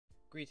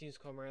Greetings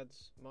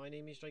comrades, my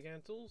name is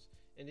Gigantles,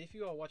 and if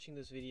you are watching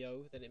this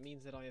video, then it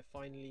means that I have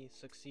finally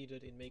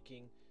succeeded in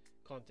making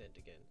content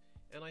again.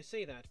 And I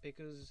say that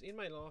because in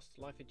my last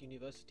Life at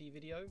University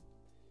video,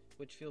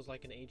 which feels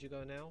like an age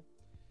ago now,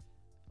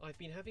 I've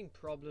been having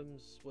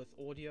problems with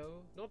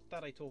audio, not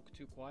that I talk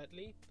too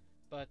quietly,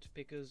 but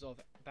because of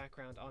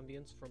background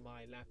ambience from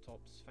my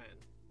laptop's fan,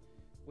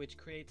 which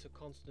creates a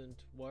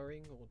constant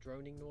whirring or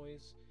droning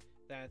noise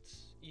that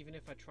even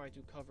if I try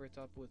to cover it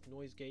up with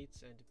noise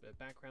gates and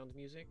background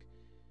music,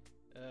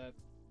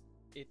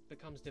 it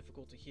becomes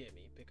difficult to hear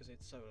me because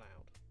it's so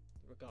loud,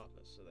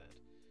 regardless of that.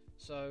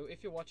 So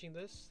if you're watching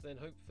this, then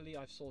hopefully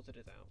I've sorted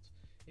it out.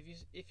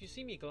 If you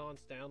see me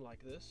glance down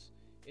like this,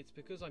 it's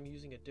because I'm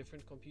using a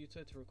different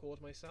computer to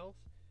record myself,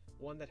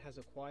 one that has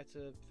a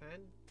quieter fan,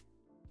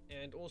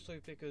 and also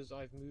because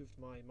I've moved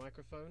my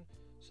microphone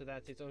so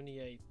that it's only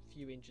a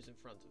few inches in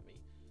front of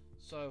me.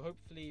 So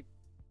hopefully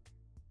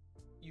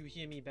you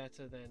hear me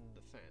better than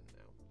the fan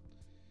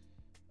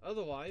now.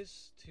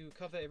 Otherwise, to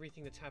cover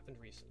everything that's happened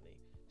recently.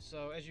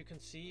 So as you can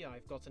see,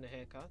 I've gotten a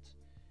haircut.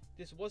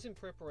 This was in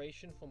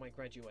preparation for my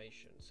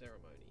graduation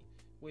ceremony,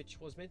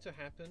 which was meant to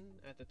happen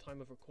at the time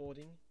of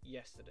recording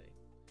yesterday.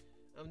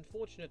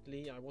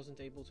 Unfortunately, I wasn't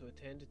able to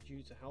attend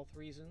due to health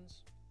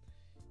reasons,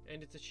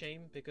 and it's a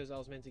shame because I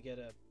was meant to get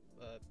a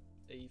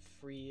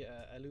free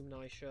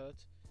alumni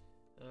shirt.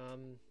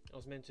 I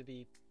was meant to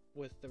be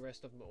with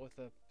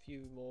a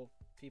few more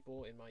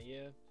people in my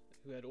year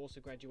who had also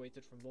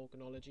graduated from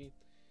volcanology,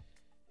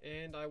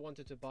 and I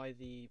wanted to buy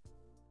the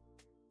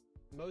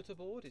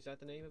motorboard. Is that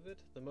the name of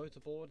it? The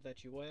motorboard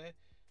that you wear.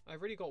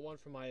 I've already got one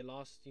from my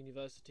last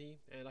university,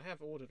 and I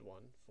have ordered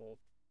one for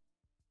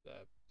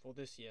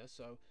this year,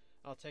 so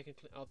I'll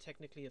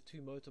technically have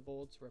two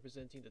motorboards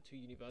representing the two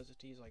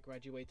universities I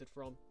graduated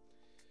from.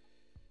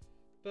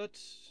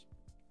 But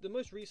the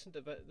most recent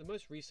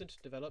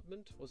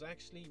development was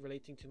actually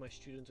relating to my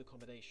student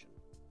accommodation.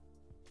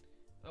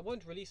 I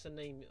won't release the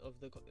name of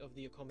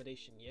the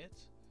accommodation yet,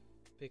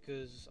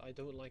 because I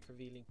don't like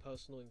revealing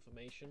personal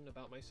information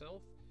about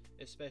myself,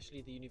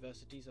 especially the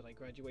universities that I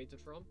graduated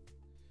from.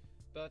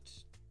 But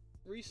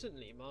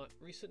recently,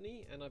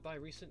 and by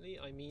recently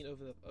I mean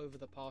over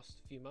the past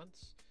few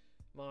months,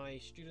 my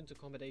student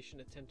accommodation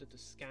attempted to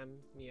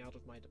scam me out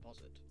of my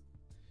deposit.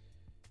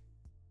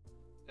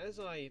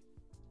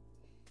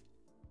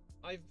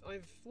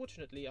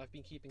 Fortunately I've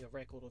been keeping a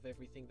record of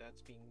everything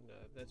that's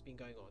been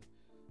going on.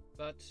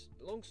 But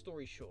long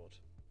story short,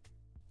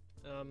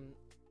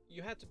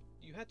 you had to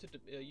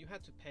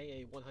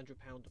pay a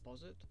 £100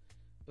 deposit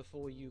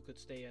before you could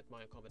stay at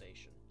my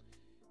accommodation.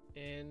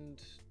 And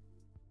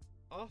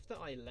after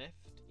I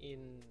left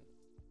in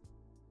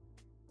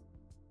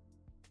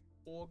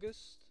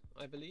August,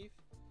 I believe,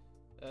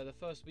 the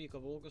first week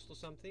of August or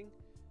something,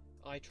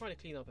 I tried to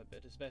clean up a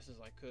bit as best as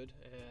I could.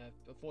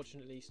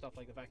 Unfortunately, stuff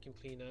like the vacuum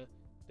cleaner,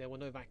 there were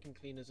no vacuum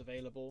cleaners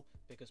available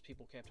because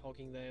people kept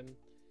hogging them.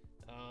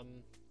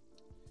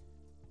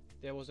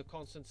 There was a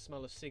constant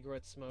smell of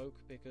cigarette smoke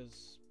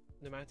because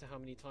no matter how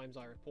many times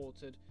I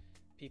reported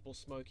people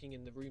smoking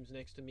in the rooms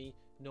next to me,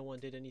 no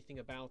one did anything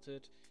about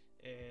it,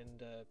 and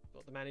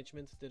the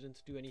management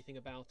didn't do anything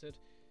about it.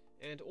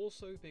 And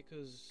also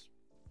because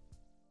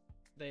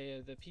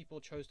the people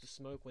chose to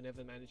smoke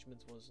whenever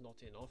management was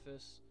not in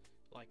office,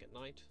 like at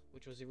night,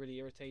 which was really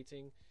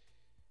irritating.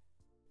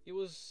 It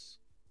was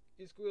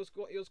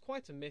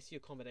quite a messy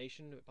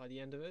accommodation by the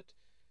end of it.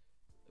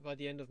 By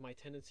the end of my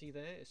tenancy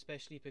there,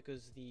 especially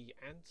because the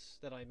ants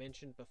that I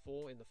mentioned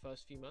before in the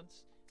first few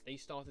months, they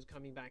started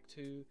coming back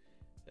too.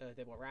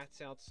 There were rats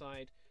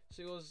outside,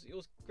 so it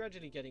was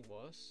gradually getting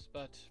worse.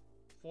 But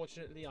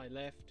fortunately, I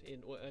left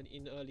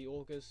in early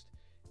August,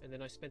 and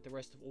then I spent the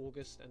rest of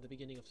August and the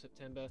beginning of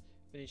September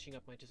finishing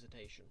up my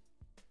dissertation.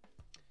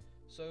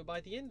 So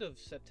by the end of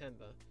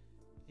September,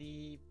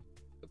 the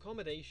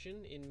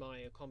accommodation in my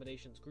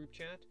accommodations group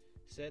chat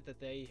said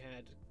that they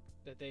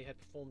had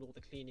performed all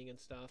the cleaning and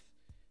stuff,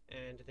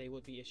 and they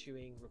would be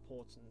issuing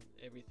reports and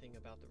everything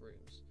about the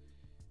rooms.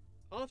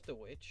 After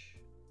which,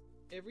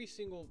 every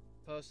single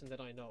person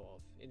that I know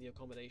of in the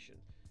accommodation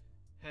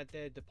had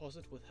their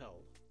deposit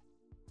withheld.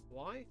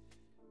 Why?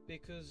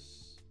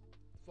 Because,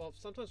 well,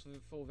 sometimes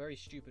for very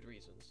stupid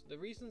reasons. The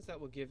reasons that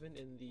were given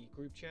in the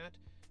group chat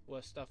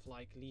were stuff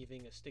like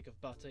leaving a stick of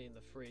butter in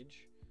the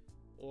fridge,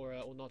 or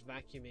not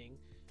vacuuming.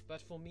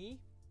 But for me,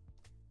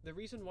 the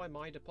reason why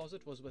my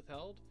deposit was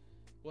withheld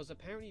was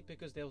apparently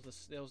because there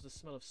was the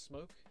smell of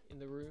smoke in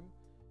the room.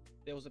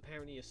 There was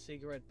apparently a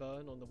cigarette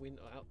burn on the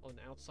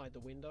outside the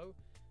window,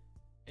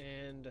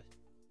 and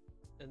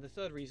the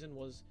third reason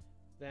was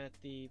that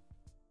the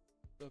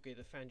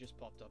fan just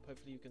popped up.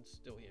 Hopefully you can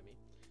still hear me.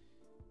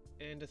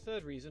 And the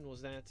third reason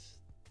was that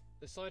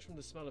aside from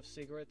the smell of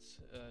cigarette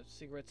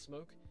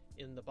smoke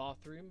in the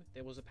bathroom,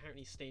 there was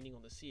apparently staining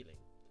on the ceiling.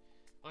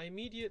 I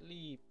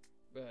immediately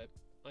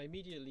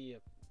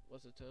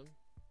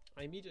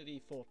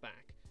fought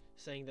back,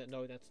 saying that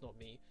no, that's not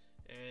me,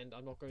 and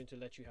I'm not going to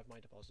let you have my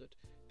deposit,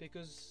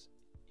 because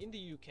in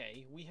the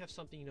UK we have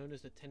something known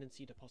as the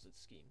tenancy deposit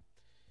scheme.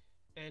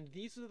 and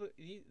these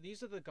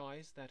are the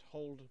guys that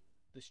hold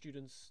the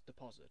student's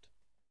deposit.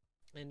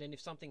 And then if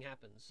something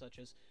happens, such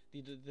as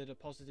the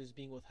deposit is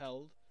being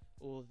withheld,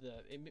 or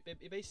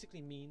it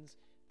basically means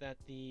that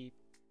the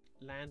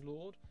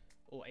landlord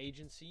or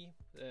agency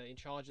in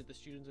charge of the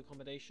student's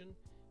accommodation,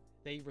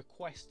 they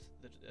request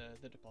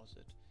the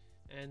deposit,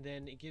 and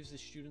then it gives the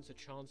students a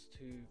chance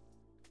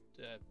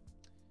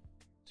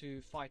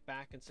to fight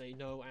back and say,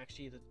 no,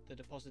 actually the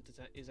deposit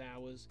is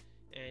ours,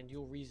 and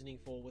your reasoning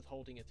for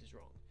withholding it is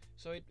wrong.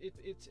 So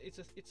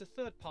it's a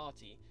third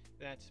party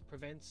that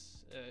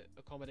prevents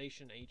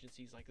accommodation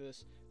agencies like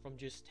this from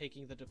just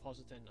taking the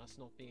deposit and us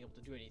not being able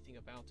to do anything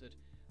about it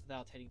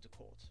without heading to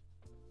court.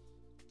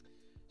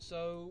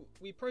 So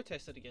we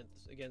protested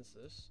against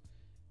this,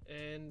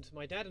 and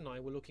my dad and I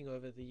were looking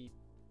over the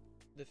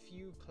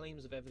few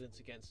claims of evidence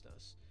against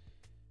us.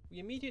 We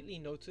immediately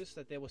noticed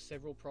that there were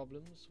several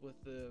problems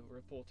with the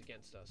report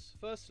against us.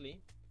 Firstly,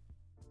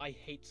 I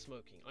hate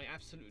smoking. I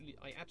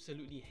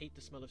absolutely hate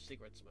the smell of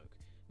cigarette smoke.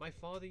 My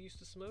father used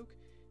to smoke,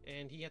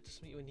 and he had to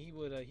smoke, and he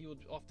would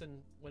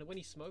often, when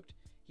he smoked,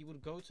 he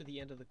would go to the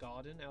end of the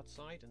garden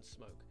outside and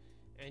smoke.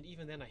 And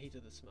even then I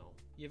hated the smell.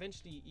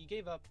 He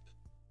gave up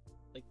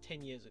like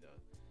 10 years ago.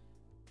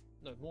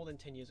 No, more than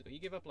 10 years ago. He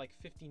gave up like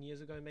 15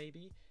 years ago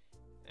maybe,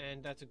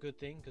 and that's a good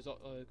thing because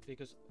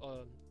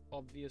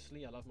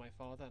obviously I love my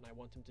father and I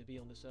want him to be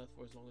on this earth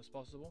for as long as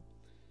possible.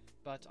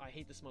 But I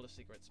hate the smell of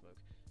cigarette smoke.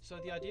 So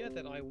the idea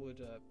that I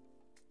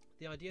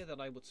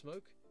would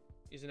smoke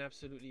is an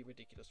absolutely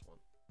ridiculous one.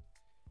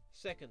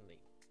 Secondly,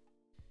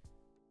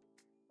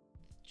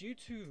 due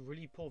to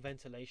really poor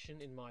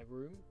ventilation in my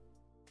room,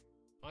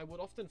 I would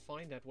often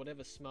find that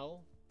whatever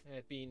smell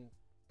had been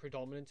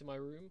predominant in my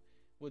room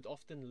would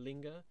often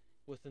linger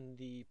within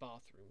the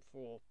bathroom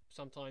for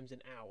sometimes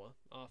an hour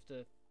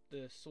after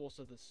the source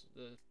of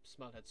the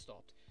smell had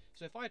stopped.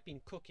 So if I had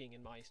been cooking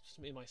in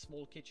my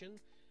small kitchen,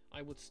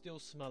 I would still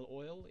smell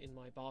oil in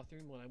my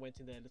bathroom when I went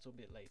in there a little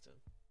bit later,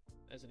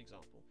 as an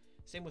example.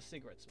 Same with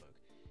cigarette smoke.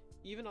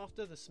 Even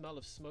after the smell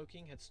of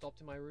smoking had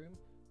stopped in my room,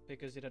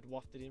 because it had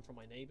wafted in from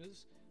my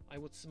neighbors, I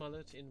would smell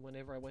it in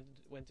whenever I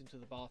went into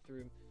the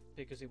bathroom,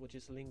 because it would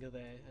just linger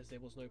there as there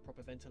was no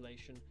proper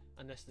ventilation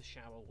unless the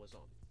shower was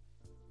on.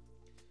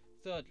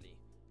 Thirdly,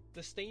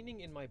 the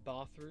staining in my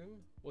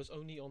bathroom was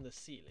only on the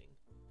ceiling,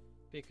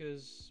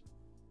 because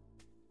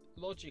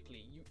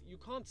logically you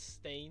can't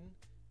stain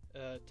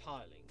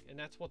tiling, and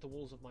that's what the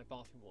walls of my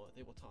bathroom were.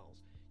 They were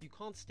tiles. You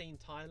can't stain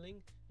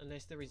tiling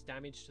unless there is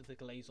damage to the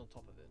glaze on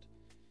top of it.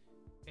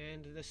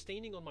 And the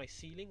staining on my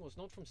ceiling was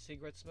not from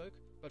cigarette smoke,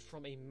 but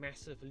from a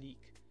massive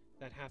leak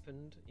that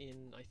happened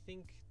in, I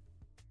think,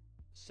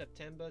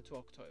 September to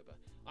October.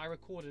 I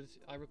recorded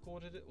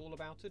it all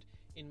about it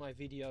in my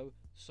video,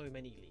 So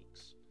Many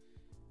Leaks.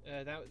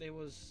 It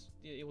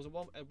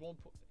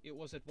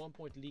was at one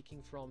point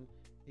leaking from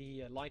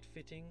the light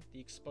fitting, the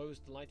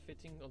exposed light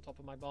fitting on top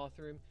of my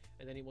bathroom,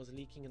 and then it was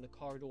leaking in the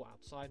corridor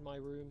outside my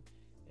room.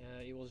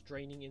 It was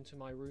draining into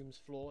my room's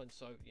floor, and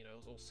so, you know,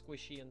 it was all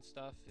squishy and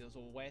stuff. It was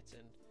all wet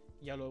and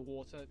yellow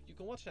water. You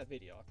can watch that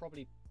video. I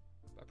probably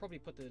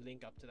put the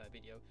link up to that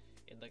video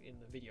in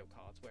the video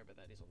cards, wherever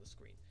that is on the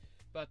screen.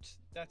 But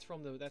that's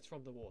from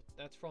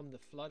the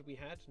flood we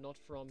had, not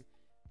from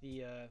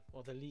the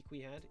leak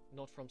we had,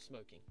 not from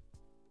smoking.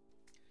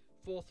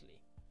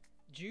 Fourthly,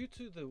 due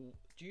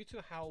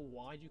to how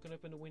wide you can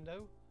open a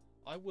window,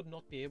 I would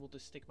not be able to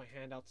stick my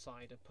hand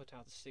outside and put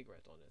out a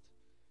cigarette on it.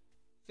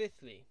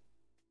 Fifthly,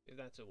 if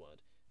that's a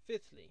word.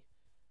 Fifthly,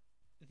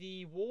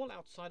 the wall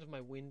outside of my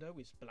window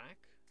is black,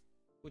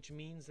 which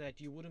means that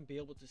you wouldn't be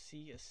able to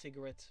see a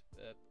cigarette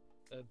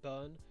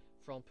burn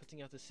from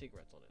putting out a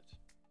cigarette on it.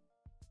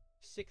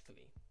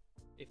 Sixthly,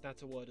 if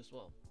that's a word as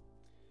well,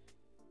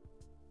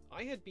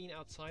 I had been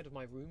outside of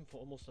my room for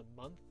almost a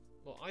month.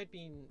 Well,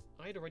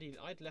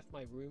 I'd left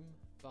my room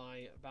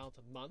by about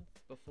a month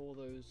before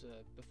those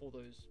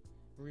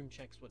room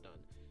checks were done.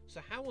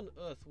 So how on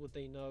earth would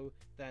they know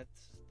that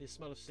the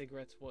smell of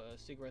cigarettes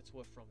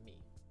were from me?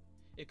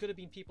 It could have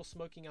been people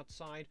smoking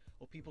outside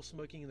or people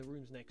smoking in the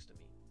rooms next to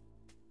me.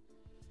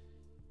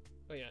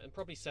 Oh yeah, and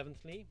probably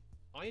seventhly,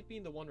 I had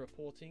been the one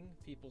reporting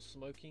people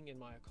smoking in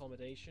my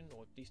accommodation,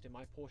 or at least in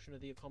my portion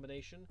of the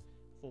accommodation,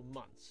 for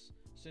months.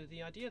 So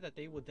the idea that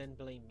they would then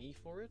blame me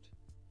for it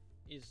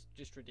is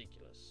just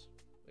ridiculous.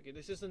 Okay,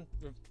 this isn't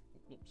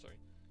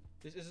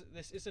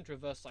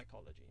reverse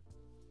psychology.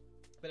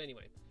 But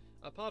anyway,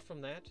 apart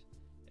from that,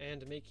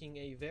 and making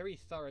a very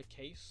thorough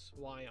case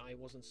why I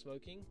wasn't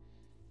smoking,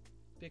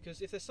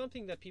 because if there's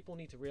something that people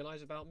need to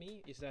realize about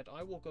me, is that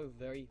I will go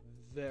very,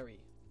 very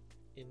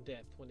in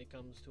depth when it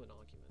comes to an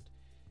argument.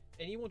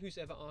 Anyone who's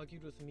ever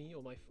argued with me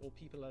or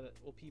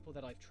people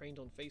that I've trained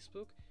on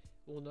Facebook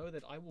will know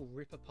that I will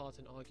rip apart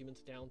an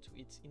argument down to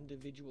its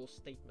individual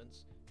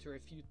statements to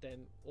refute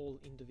them all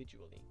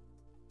individually.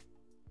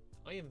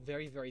 I am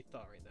very, very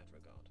thorough in that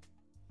regard.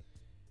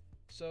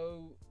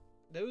 So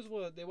there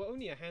were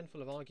only a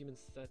handful of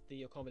arguments that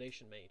the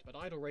accommodation made, but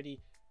I'd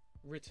already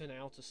written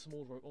out a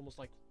small, almost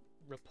like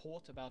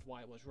report about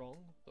why it was wrong,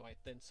 though I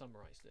then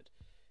summarized it.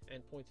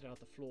 and pointed out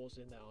the flaws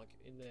in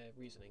their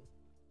reasoning.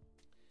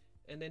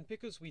 And then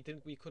because we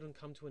couldn't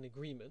come to an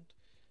agreement,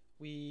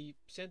 we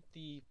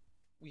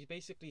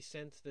basically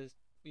sent this.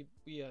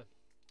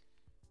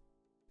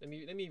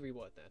 Let me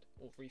reword that,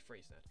 or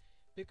rephrase that.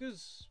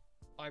 Because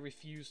I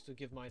refused to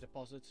give my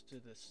deposit to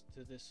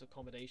this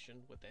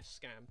accommodation with their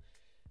scam,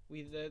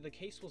 the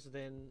case was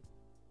then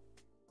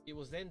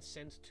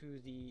sent to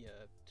the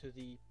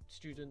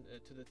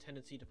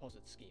tenancy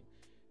deposit scheme,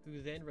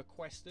 who then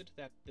requested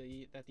that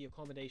the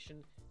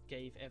accommodation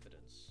gave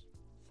evidence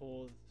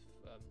for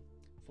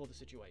the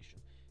situation.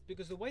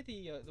 Because the way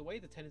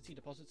the tenancy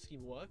deposit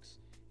scheme works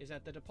is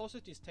that the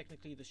deposit is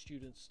technically the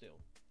student's still,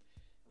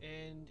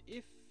 and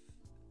if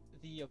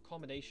the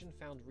accommodation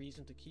found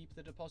reason to keep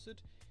the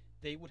deposit,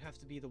 they would have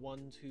to be the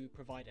one to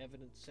provide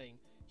evidence saying,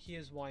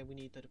 here's why we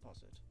need the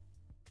deposit.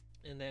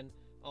 And then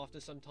after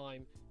some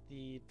time,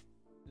 the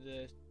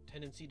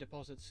tenancy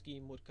deposit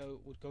scheme would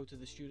go to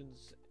the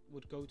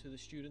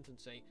student and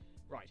say,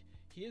 right,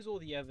 here's all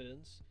the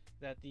evidence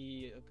that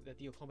the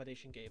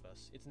accommodation gave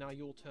us. It's now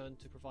your turn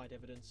to provide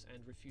evidence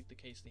and refute the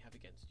case they have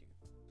against you.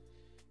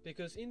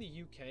 Because in the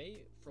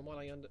UK, from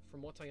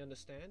what I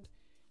understand,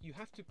 you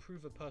have to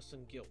prove a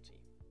person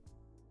guilty,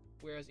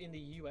 whereas in the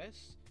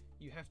US,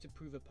 you have to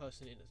prove a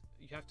person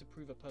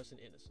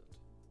innocent.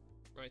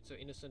 Right? So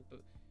innocent, but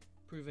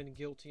proven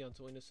guilty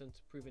until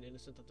innocent, proven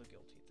innocent until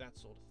guilty, that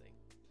sort of thing.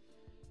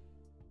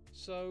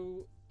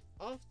 So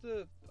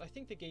after, I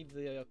think they gave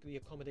the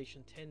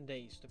accommodation 10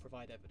 days to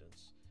provide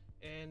evidence,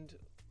 and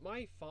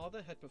my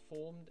father had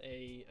performed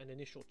an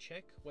initial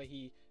check where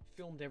he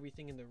filmed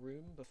everything in the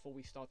room before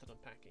we started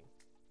unpacking,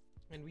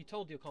 and we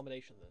told the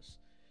accommodation this.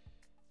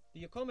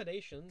 The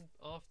accommodation,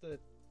 after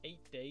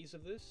 8 days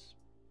of this,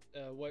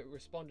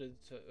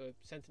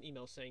 sent an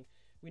email saying,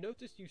 we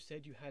noticed you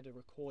said you had a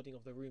recording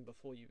of the room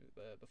before you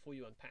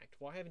unpacked.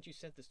 Why haven't you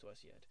sent this to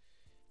us yet?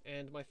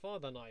 And my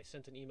father and I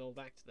sent an email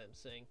back to them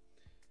saying,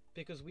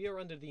 because we are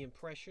under the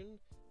impression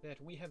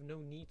that we have no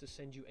need to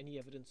send you any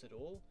evidence at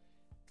all,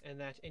 and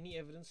that any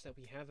evidence that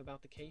we have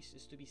about the case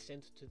is to be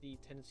sent to the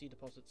tenancy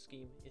deposit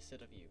scheme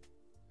instead of you.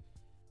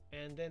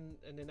 And then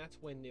that's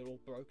when it all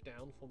broke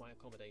down for my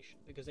accommodation,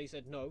 because they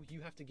said, no,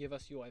 you have to give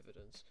us your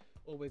evidence,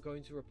 or we're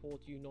going to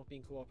report you not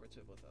being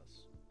cooperative with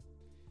us.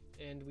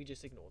 And we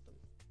just ignored them.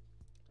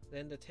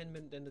 Then the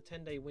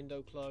 10-day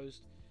window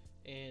closed,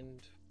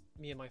 and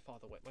my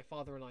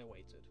father and I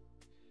waited.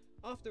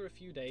 After a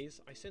few days,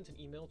 I sent an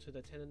email to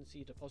the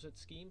tenancy deposit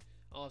scheme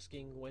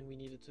asking when we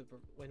needed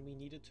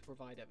to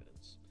provide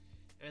evidence,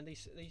 and they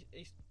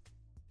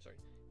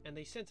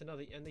sent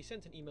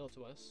an email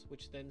to us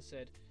which then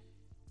said,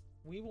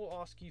 we will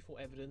ask you for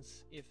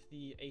evidence if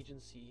the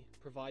agency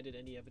provided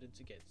any evidence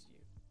against you.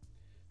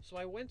 So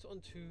I went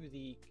onto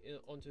the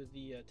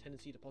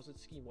tenancy deposit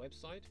scheme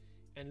website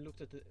and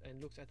looked at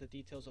the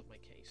details of my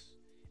case.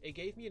 It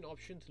gave me an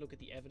option to look at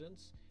the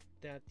evidence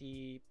that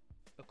the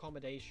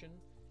accommodation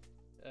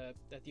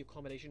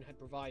had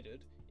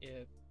provided,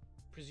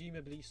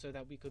 presumably so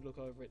that we could look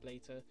over it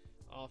later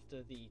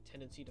after the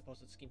tenancy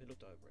deposit scheme had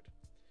looked over it,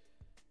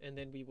 and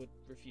then we would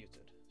refute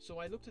it. So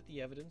I looked at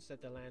the evidence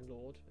that the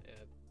landlord,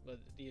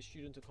 the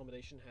student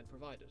accommodation, had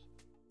provided.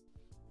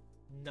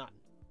 None.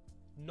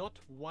 Not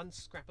one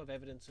scrap of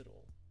evidence at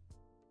all.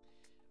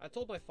 I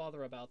told my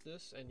father about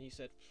this, and he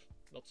said,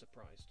 not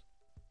surprised.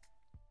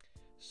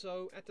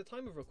 So at the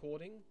time of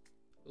recording,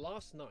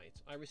 last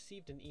night, I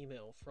received an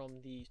email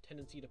from the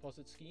tenancy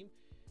deposit scheme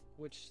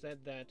which said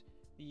that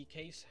the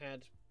case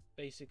had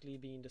basically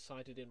been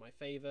decided in my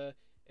favor,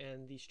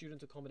 and the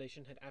student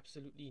accommodation had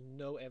absolutely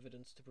no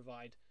evidence to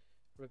provide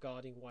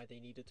regarding why they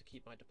needed to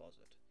keep my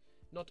deposit.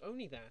 Not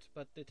only that,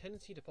 but the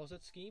tenancy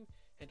deposit scheme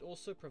had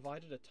also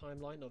provided a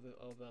timeline of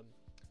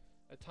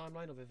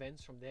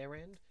events from their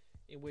end,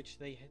 in which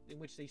they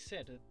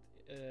said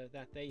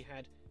that they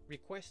had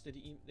requested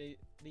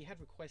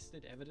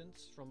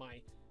evidence from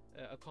my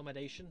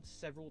accommodation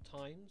several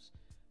times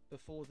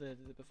before the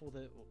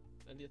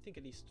I think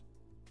at least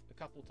a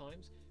couple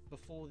times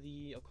before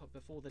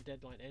the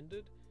deadline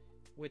ended,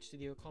 which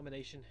the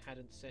accommodation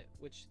hadn't sent.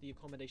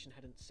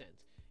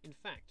 In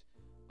fact,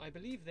 I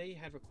believe they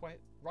had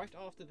right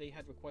after they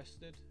had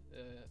requested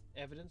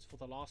evidence for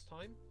the last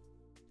time,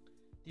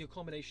 the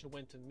accommodation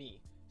went to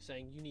me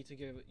saying, you need to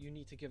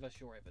give us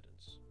your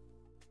evidence,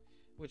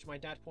 which my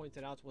dad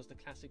pointed out was the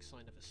classic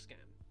sign of a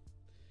scam.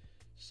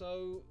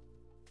 So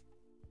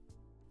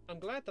I'm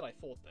glad that I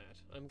fought that.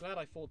 I'm glad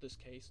I fought this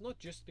case, not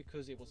just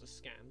because it was a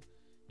scam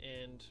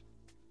and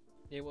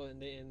it was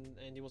 £100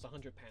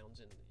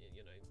 and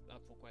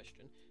up for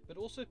question, but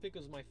also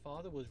because my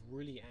father was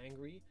really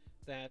angry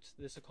that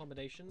this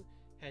accommodation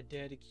had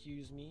dared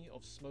accuse me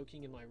of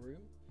smoking in my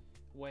room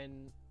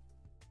when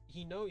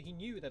he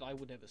knew that I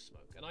would never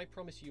smoke. And I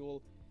promise you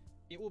all,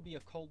 it will be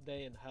a cold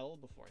day in hell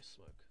before I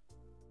smoke,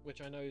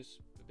 which I know is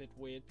a bit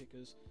weird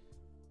because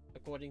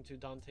according to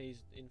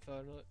Dante's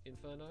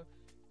Inferno,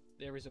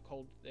 there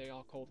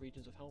are cold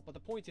regions of hell. But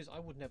the point is, I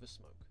would never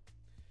smoke,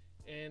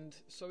 and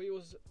so it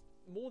was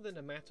more than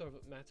a matter of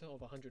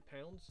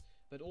 £100,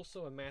 but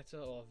also a matter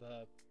of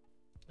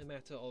a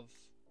matter of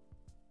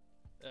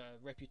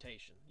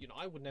reputation. You know,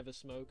 I would never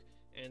smoke,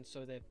 and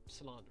so they're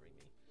slandering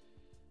me.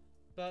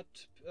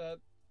 But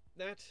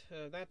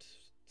that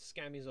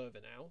scam is over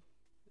now.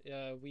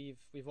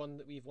 We've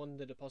won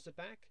the deposit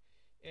back,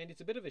 and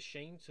it's a bit of a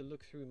shame to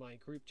look through my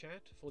group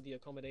chat for the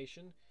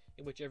accommodation,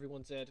 in which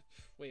everyone said,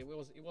 "Wait,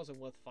 it wasn't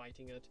worth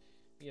fighting it.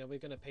 You know, we're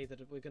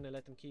gonna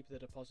let them keep the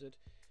deposit."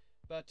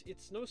 But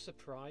it's no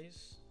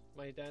surprise,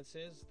 my dad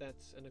says, that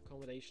an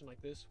accommodation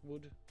like this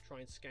would try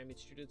and scam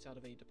its students out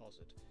of a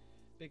deposit,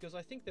 because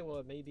I think there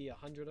were maybe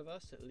 100 of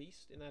us at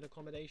least in that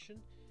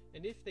accommodation,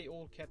 and if they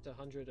all kept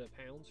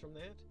 £100 from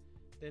that,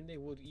 then they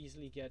would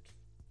easily get,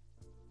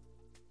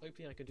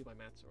 hopefully I can do my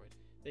maths right,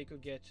 they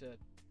could get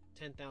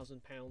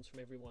 £10,000 from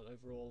everyone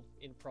overall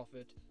in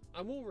profit.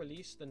 I will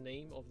release the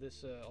name of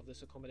this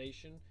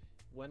accommodation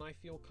when I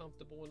feel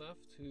comfortable enough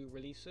to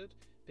release it,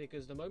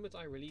 because the moment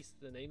I release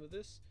the name of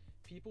this,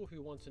 people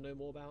who want to know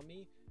more about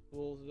me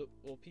will look,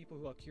 or people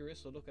who are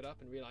curious will look it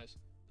up and realize,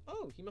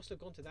 oh, he must have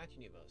gone to that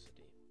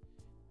university.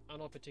 I'm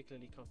not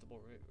particularly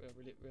comfortable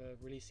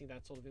releasing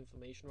that sort of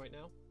information right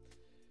now.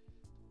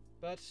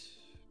 But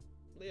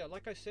yeah,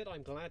 like I said,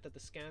 I'm glad that the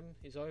scam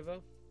is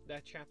over,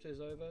 that chapter is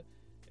over,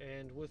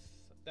 and with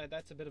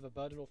that's a bit of a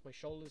burden off my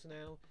shoulders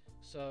now,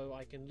 so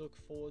I can look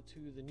forward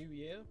to the new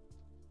year,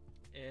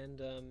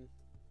 and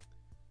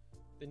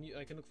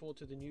I can look forward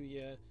to the new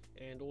year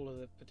and all of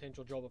the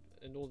potential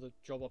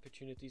job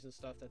opportunities and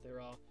stuff that there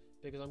are,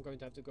 because I'm going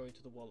to have to go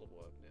into the world of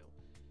work now.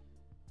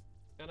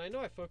 And I know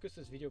I focused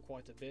this video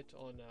quite a bit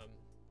on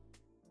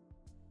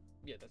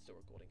yeah, that's still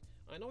recording.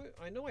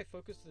 I know I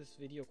focused this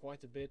video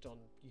quite a bit on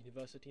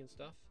university and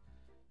stuff,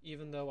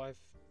 even though I've,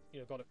 you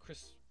know, got a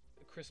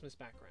Christmas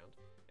background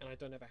and I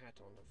don't have a hat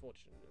on,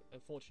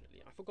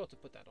 unfortunately. I forgot to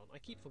put that on. I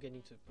keep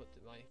forgetting to put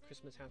my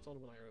Christmas hat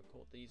on when I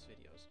record these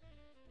videos.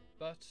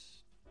 But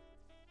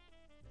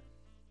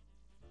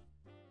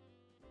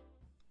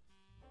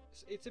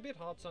it's a bit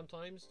hard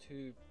sometimes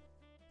to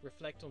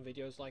reflect on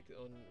videos,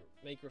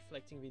 make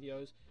reflecting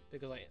videos,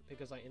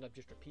 because I end up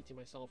just repeating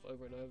myself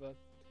over and over.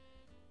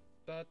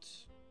 But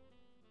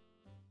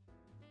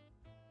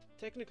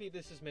technically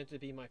this is meant to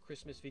be my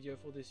Christmas video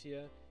for this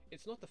year.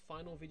 It's not the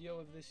final video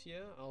of this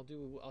year. I'll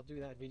do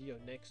that video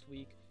next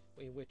week,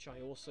 in which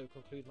I also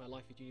conclude my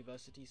Life at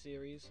University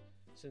series,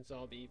 since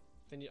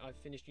I've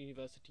finished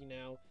university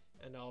now,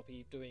 and I'll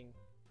be doing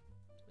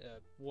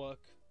work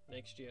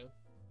next year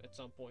at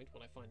some point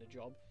when I find a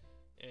job,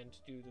 and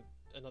do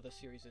another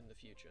series in the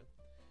future.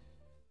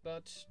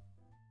 But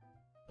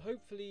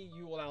hopefully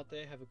you all out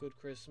there have a good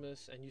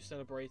Christmas and you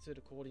celebrate it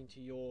according to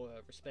your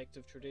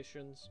respective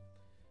traditions.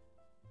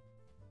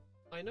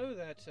 I know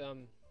that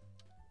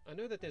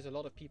there's a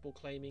lot of people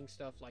claiming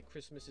stuff like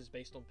Christmas is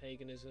based on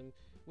paganism,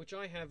 which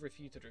I have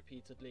refuted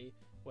repeatedly.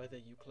 Whether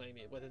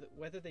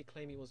they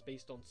claim it was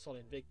based on Sol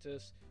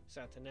Invictus,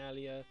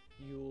 Saturnalia,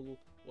 Yule,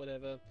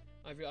 whatever.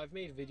 I've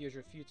made videos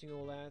refuting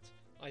all that.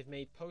 I've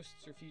made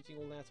posts refuting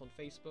all that on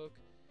Facebook,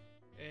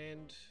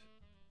 and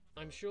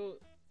I'm sure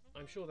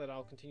that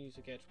I'll continue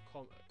to get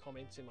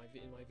comments in my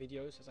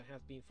videos, as I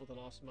have been for the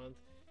last month,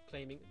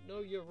 claiming, no,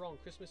 you're wrong,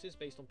 Christmas is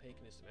based on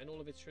paganism and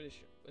all of its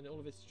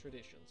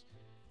traditions.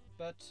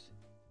 But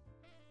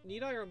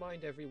need I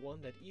remind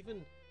everyone that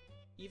even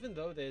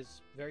though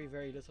there's very,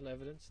 very little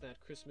evidence that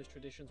Christmas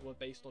traditions were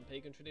based on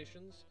pagan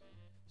traditions,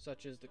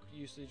 such as the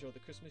usage of the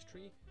Christmas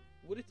tree,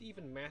 would it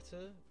even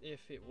matter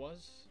if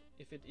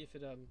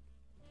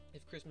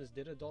Christmas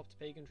did adopt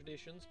pagan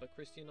traditions but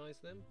Christianize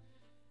them?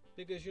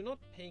 Because you're not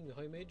paying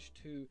homage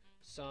to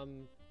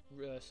some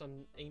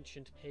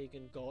ancient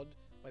pagan god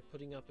by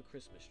putting up a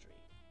Christmas tree.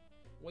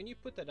 When you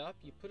put that up,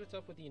 you put it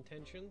up with the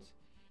intentions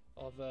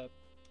of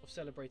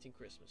celebrating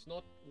Christmas,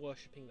 not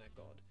worshipping that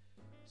god.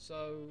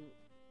 So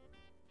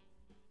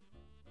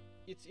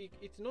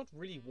it's not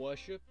really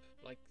worship,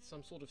 like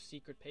some sort of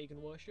secret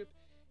pagan worship,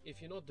 if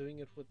you're not doing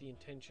it with the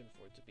intention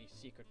for it to be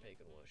secret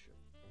pagan worship.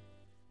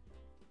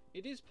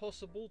 It is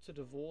possible to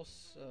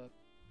divorce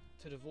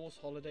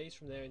holidays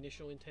from their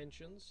initial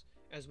intentions,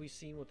 as we've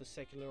seen with the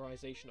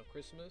secularization of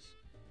Christmas.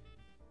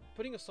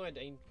 Putting aside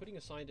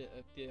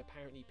the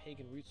apparently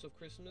pagan roots of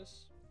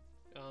Christmas,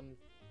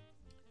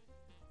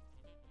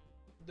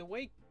 the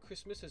way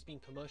Christmas has been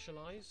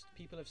commercialized,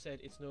 people have said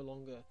it's no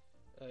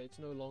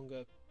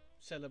longer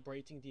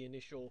celebrating the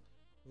initial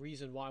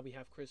reason why we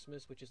have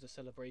Christmas, which is the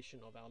celebration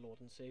of our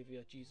Lord and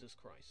Savior Jesus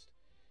Christ.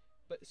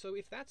 But so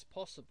if that's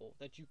possible,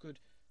 that you could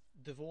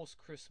divorce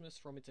Christmas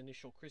from its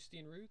initial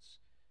Christian roots,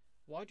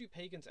 why do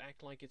pagans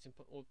act like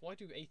why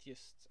do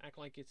atheists act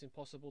like it's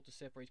impossible to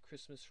separate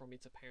Christmas from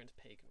its apparent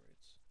pagan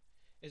roots?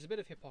 There's a bit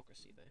of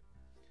hypocrisy there.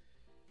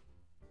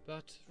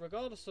 But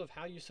regardless of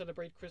how you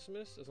celebrate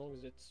Christmas, as long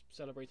as it's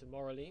celebrated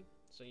morally,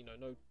 so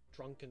no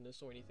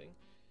drunkenness or anything,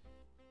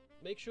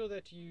 make sure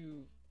that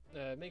you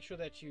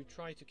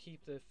try to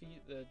keep the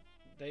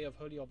day of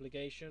holy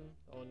obligation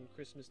on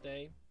Christmas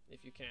Day,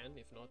 if you can.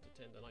 If not,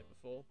 attend the night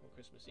before, on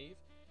Christmas Eve.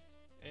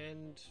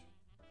 And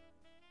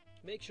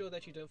make sure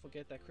that you don't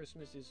forget that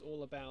Christmas is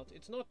all about,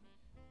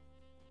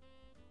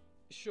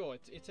 sure,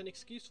 it's an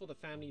excuse for the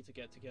family to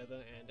get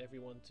together and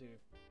everyone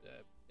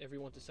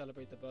to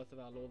celebrate the birth of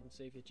our Lord and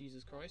Savior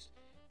Jesus Christ.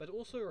 But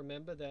also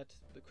remember that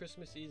the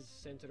Christmas is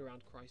centered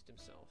around Christ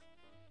himself.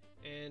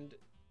 And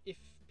if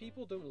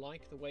people don't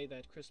like the way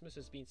that Christmas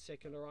has been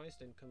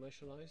secularized and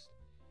commercialized,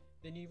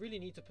 then you really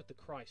need to put the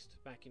Christ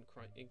back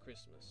in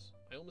Christmas.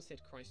 I almost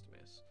said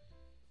Christmas,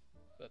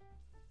 but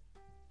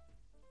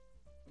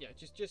yeah,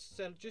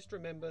 just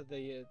remember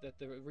that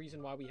the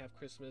reason why we have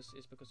Christmas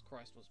is because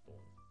Christ was born.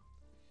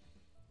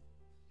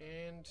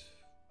 And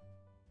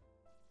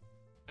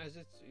as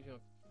it's,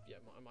 yeah,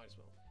 I might as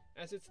well.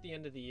 As it's the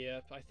end of the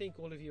year, I thank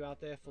all of you out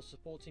there for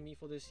supporting me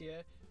for this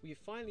year. We've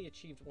finally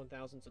achieved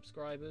 1,000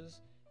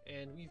 subscribers,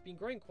 and we've been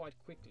growing quite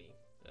quickly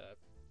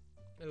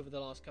over the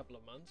last couple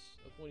of months.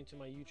 According to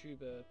my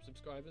YouTube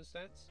subscriber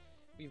stats,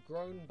 we've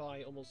grown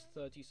by almost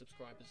 30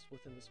 subscribers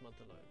within this month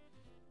alone.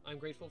 I'm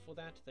grateful for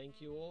that.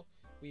 Thank you all.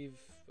 We've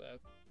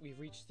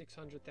reached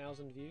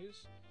 600,000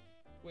 views,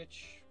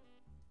 which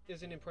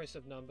is an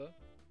impressive number.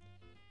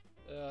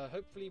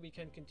 Hopefully we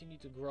can continue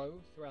to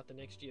grow throughout the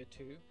next year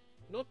too.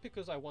 Not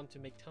because I want to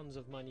make tons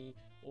of money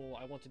or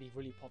I want to be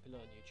really popular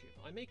on YouTube.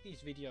 I make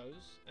these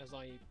videos as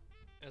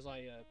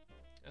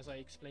I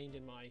explained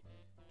in my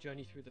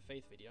journey through the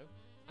faith video.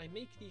 I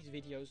make these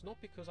videos not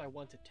because I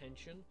want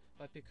attention,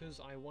 but because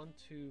I want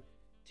to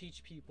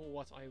teach people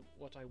what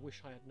I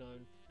wish I had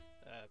known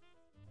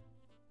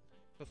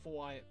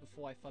before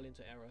I fell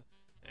into error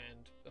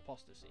and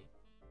apostasy.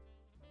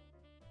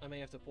 I may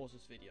have to pause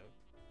this video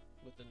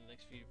within the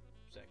next few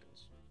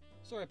seconds.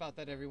 Sorry about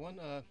that, everyone.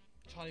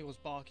 Charlie was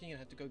barking and I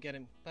had to go get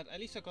him, but at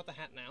least I got the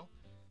hat now.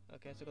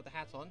 Okay, so I got the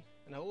hat on,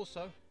 and I've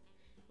also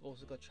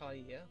got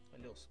Charlie here, my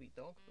little sweet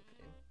dog. Look at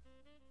him.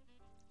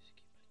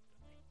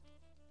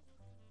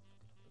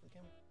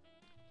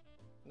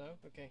 No?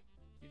 Okay.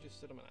 You just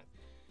sit on my lap.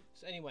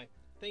 So anyway,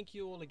 thank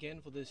you all again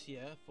for this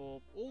year,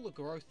 for all the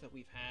growth that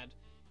we've had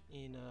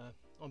in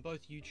on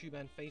both YouTube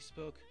and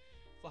Facebook,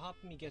 for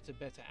helping me get a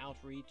better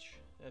outreach,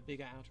 a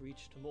bigger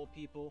outreach to more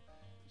people,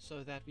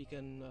 so that we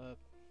can,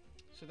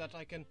 so that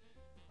I can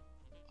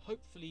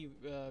hopefully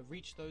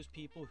reach those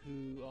people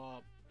who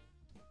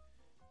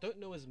don't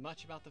know as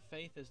much about the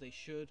faith as they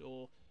should,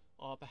 or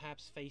are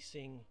perhaps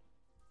facing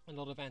a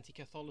lot of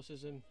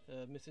anti-Catholicism,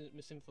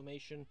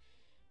 misinformation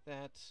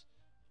that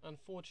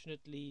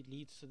unfortunately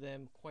leads to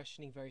them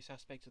questioning various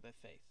aspects of their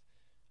faith.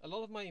 A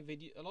lot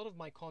of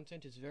my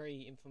content is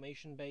very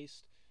information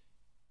based,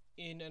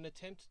 in an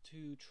attempt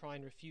to try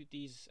and refute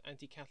these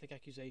anti-Catholic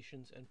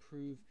accusations and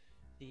prove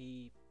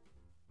the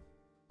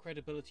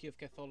credibility of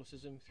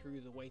Catholicism through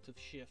the weight of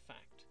sheer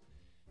fact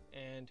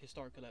and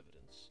historical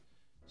evidence.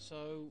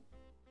 So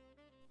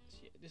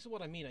this is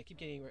what I mean. I keep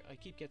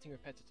getting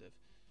repetitive,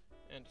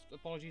 and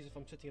apologies if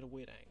I'm sitting at a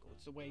weird angle.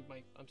 It's the way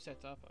I'm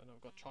set up, and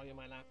I've got Charlie on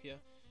my lap here.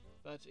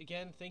 But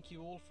again, thank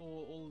you all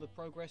for all the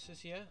progress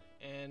this year,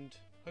 and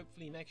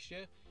hopefully next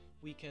year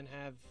we can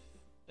have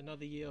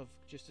another year of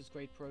just as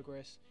great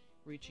progress,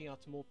 reaching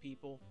out to more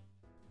people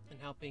and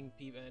helping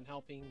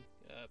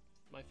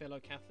my fellow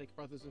Catholic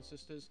brothers and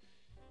sisters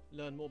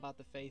learn more about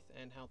the faith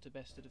and how to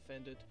best to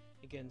defend it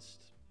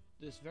against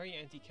this very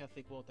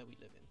anti-Catholic world that we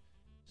live in.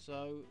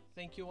 So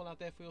thank you all out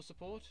there for your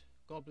support.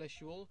 God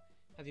bless you all.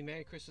 Have a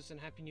Merry Christmas and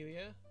Happy New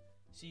Year.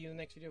 See you in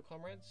the next video,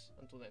 comrades.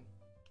 Until then.